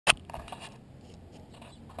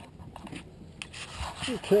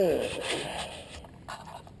Okay.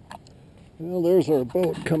 Well, there's our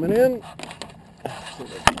boat coming in. So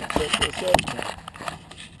let's set this up.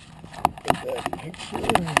 Get that picture.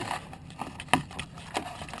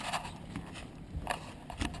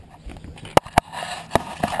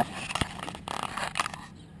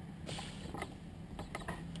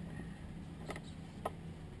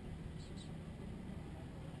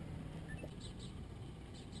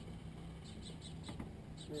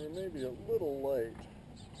 We're maybe a little light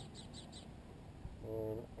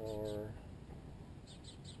on our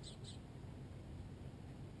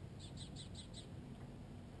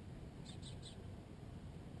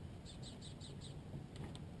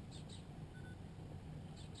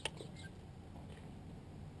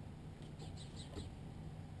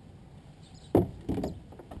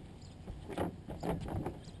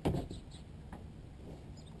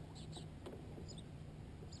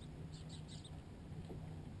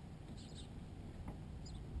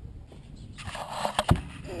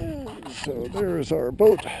so there's our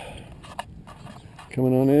boat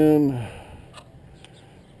coming on in.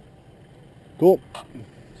 Cool.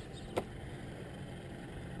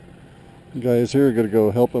 Guys here, got to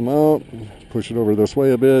go help them out, push it over this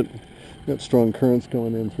way a bit. Got strong currents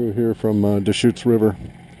going in through here from Deschutes River.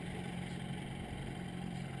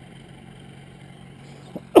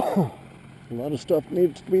 A lot of stuff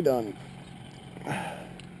needs to be done.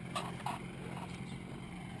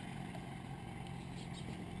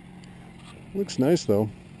 Looks nice though.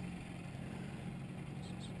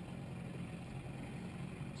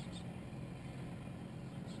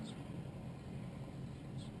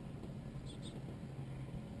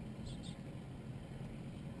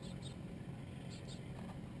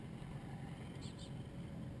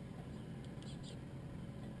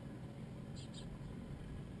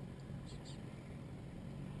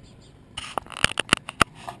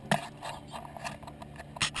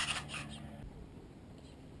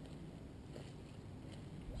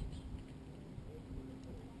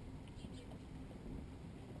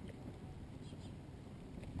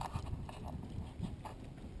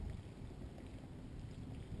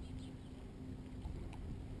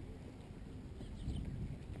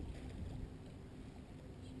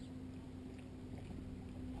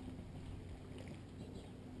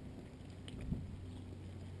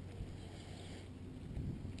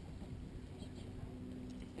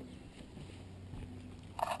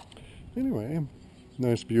 Anyway,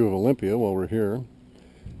 nice view of Olympia while we're here.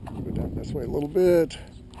 Go down this way a little bit.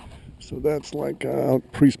 So that's like out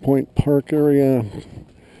Priest Point Park area.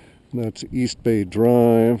 That's East Bay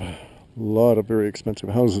Drive. A lot of very expensive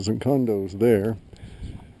houses and condos there,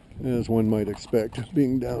 as one might expect,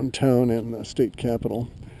 being downtown in the state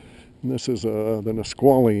capital. And this is the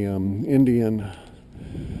Nisqually Indian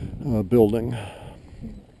building.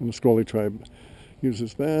 The Nisqually tribe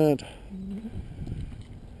uses that.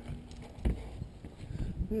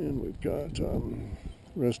 And we've got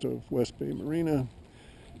rest of West Bay Marina.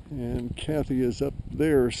 And Kathy is up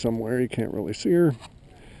there somewhere. You can't really see her.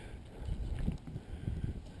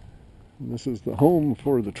 And this is the home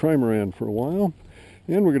for the trimaran for a while.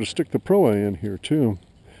 And we're going to stick the proa in here too.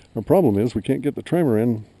 Our problem is we can't get the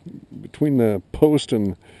trimaran between the post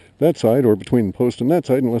and that side, or between the post and that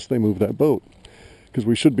side, unless they move that boat, because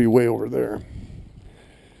we should be way over there.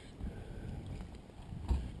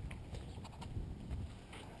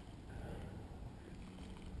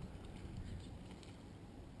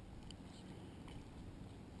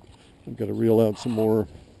 I've got to reel out some more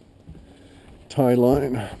tie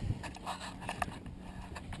line.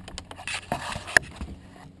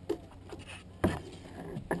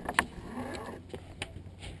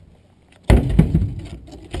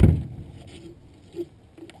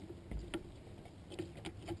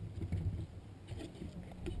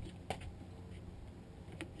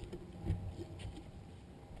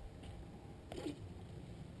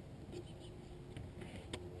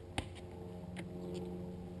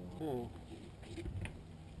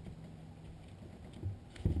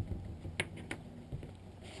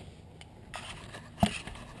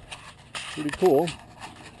 Pretty cool.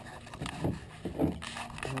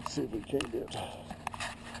 Let's see if we can't get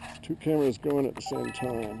two cameras going at the same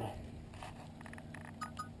time.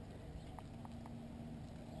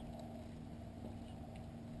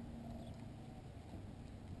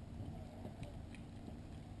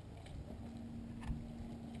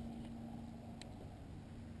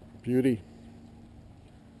 Beauty.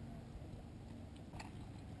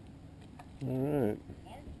 All right.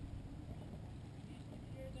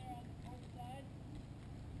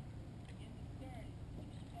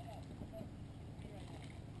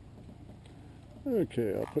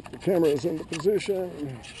 Okay, I'll put the cameras into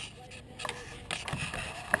position.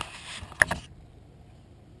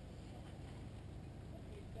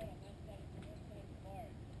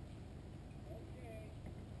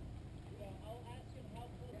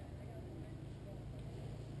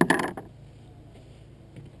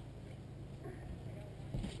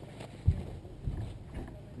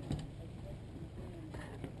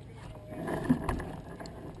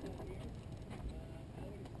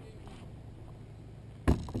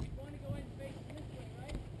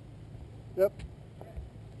 Yep.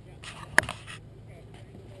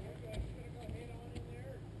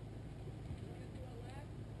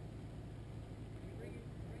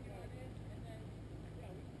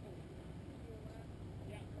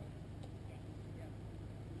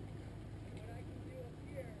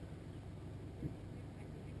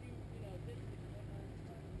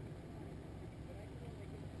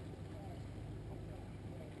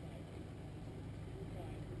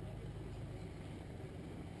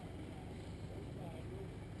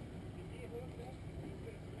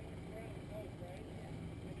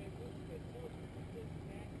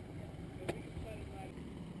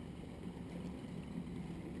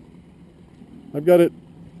 I've got it.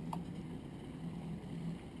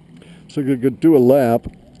 So you could do a lap,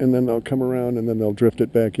 and then they'll come around, and then they'll drift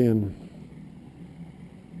it back in.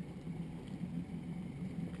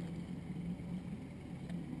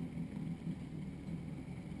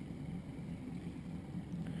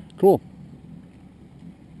 Cool.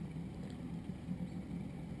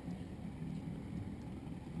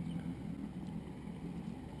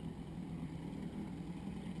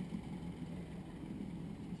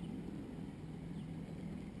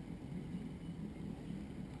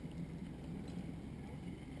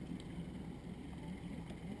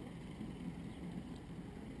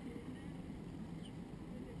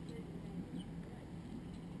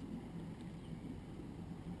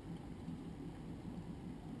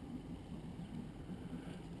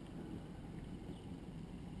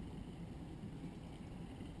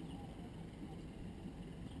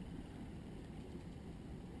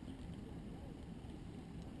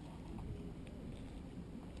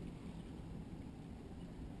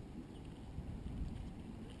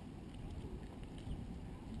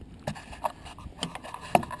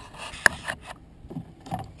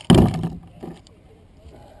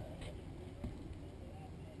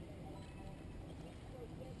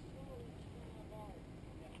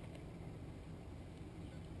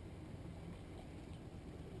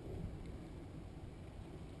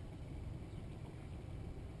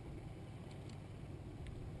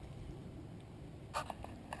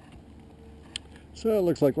 So it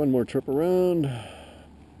looks like one more trip around.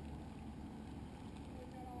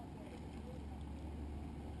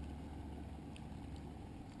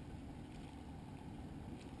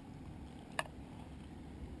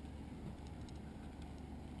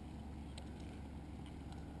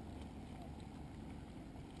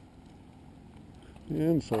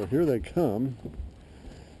 And so here they come.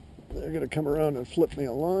 They're going to come around and flip me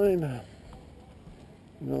a line.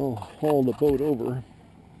 And I'll haul the boat over.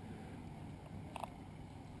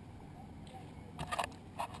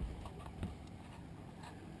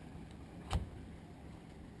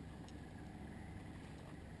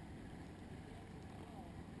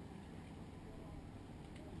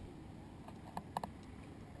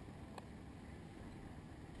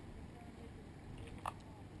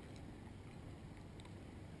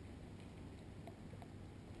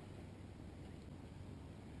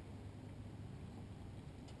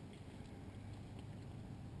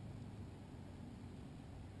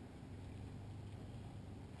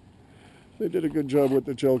 They did a good job with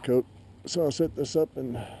the gel coat. So I'll set this up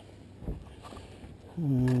and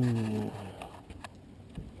in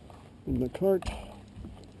the cart.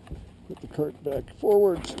 Put the cart back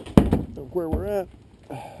forwards of where we're at.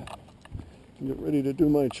 And get ready to do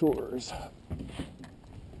my chores.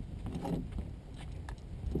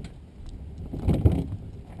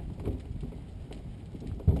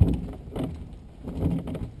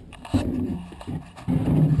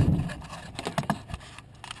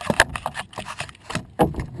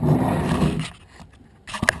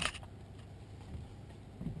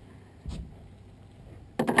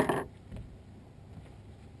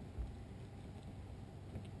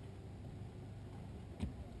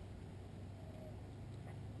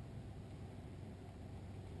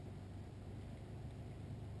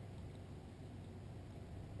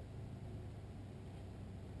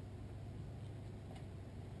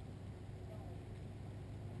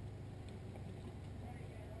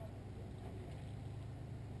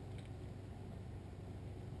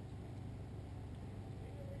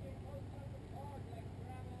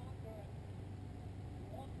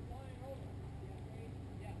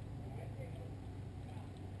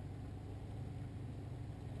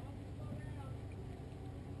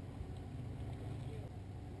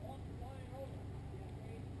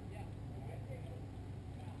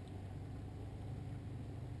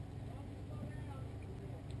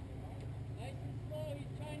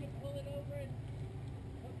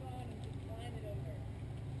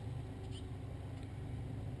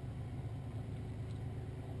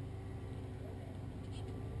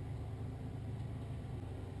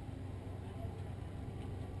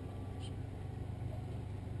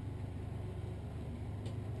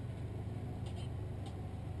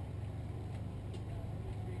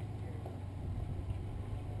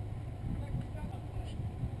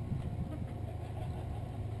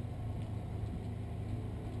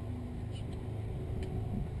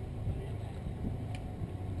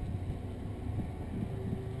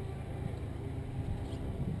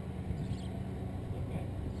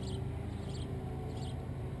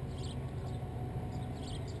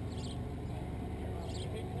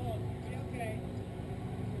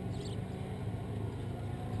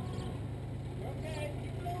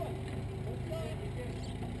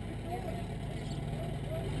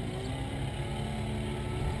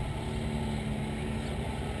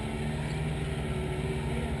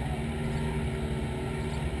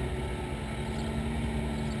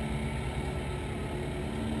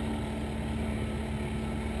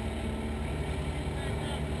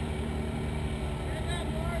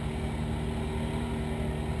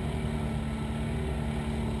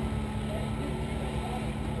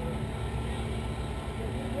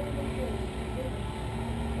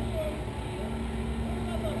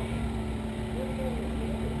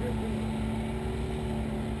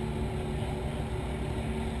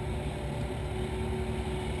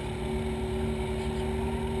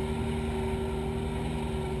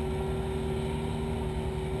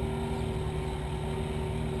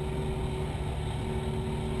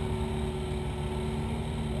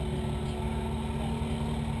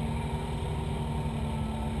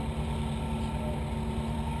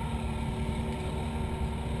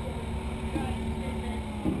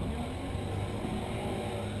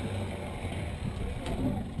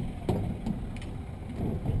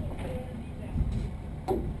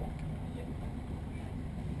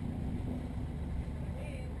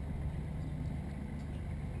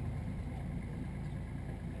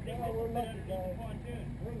 Oh, we're lucky, guys.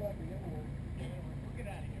 We're lucky, anyway. We'll get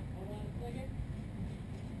out of here. Hold on a second.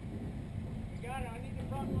 You got it. I need the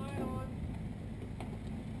front line on.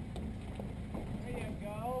 There you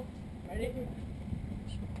go. Ready?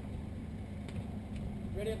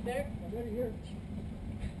 Ready up there? I'm ready here.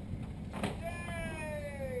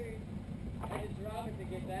 Yay! I just drop it to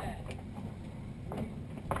get that. No,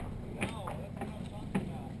 that's what I'm talking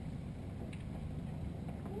about.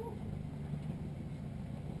 Woo.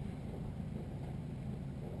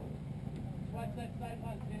 Watch that side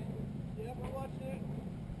pod, Tim. Yep, we're watching it.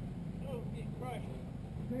 Oh, it's getting crushed.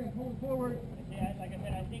 Okay, hold forward. Yeah, like I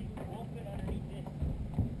said, I think we'll fit underneath this.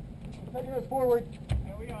 Taking us forward.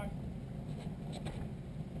 There we are.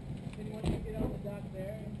 Anyone can get on the dock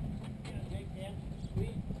there? Yeah, take him.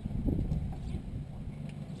 Sweet.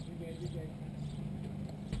 You're good, you're good.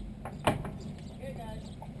 Okay, guys.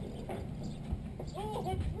 Oh,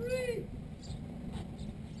 I'm free!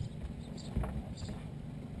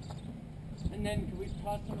 And then can we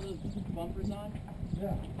toss some of those bumpers on?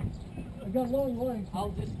 Yeah. I got long lines. I'll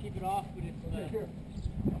just keep it off, but it's Here.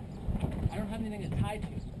 I don't have anything to tie to.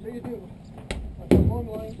 There you do. I've got long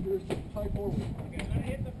lines. Here's tie forward. Okay, I'm gonna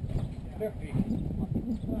hit the... There.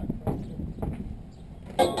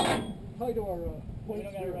 Tie to our We points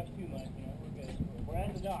don't gotta here. rush too much, you know, we're good. We're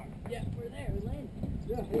at the dock. Yeah, we're there, we landed.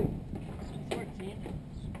 Yeah, hey. Nice work, team.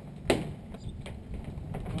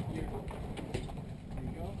 Up here. There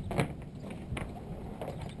you go.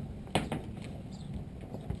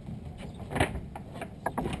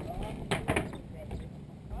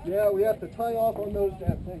 Yeah, we have to tie off on those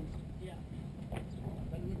damn things. Yeah.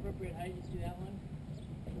 At an appropriate height, you see that one?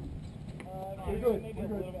 We're good. Maybe We're a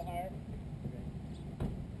good. little bit higher.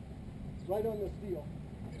 Right on the steel.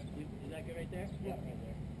 Is that good right there? Yeah. Right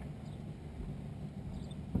there.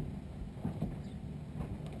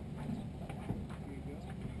 Here you go.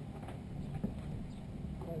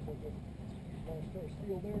 Nice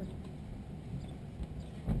steel there.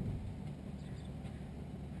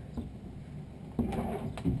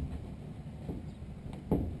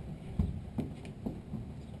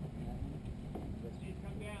 Please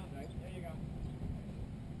come down. Right. There you go.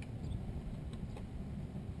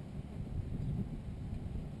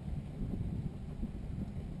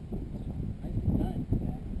 Nicely done.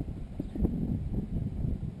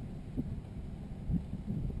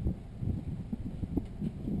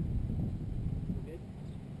 Good.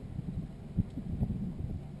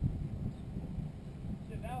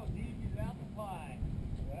 So that was easy as apple pie.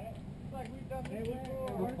 Right? It's like we've done this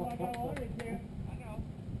before. Like I wanted to. I know.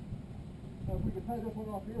 If we can tie this one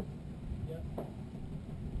off here. Yep.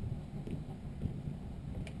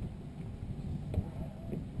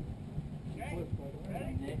 Okay.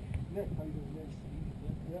 Ready? Nick, how you doing, Nick?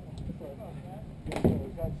 Yeah, sorry. Yeah, we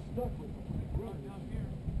got stuck with it. Down here.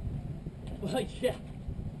 Well, yeah.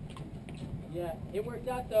 Yeah, it worked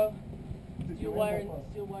out though. Did you Steel end wire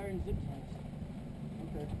up, and zip ties.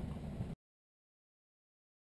 Okay.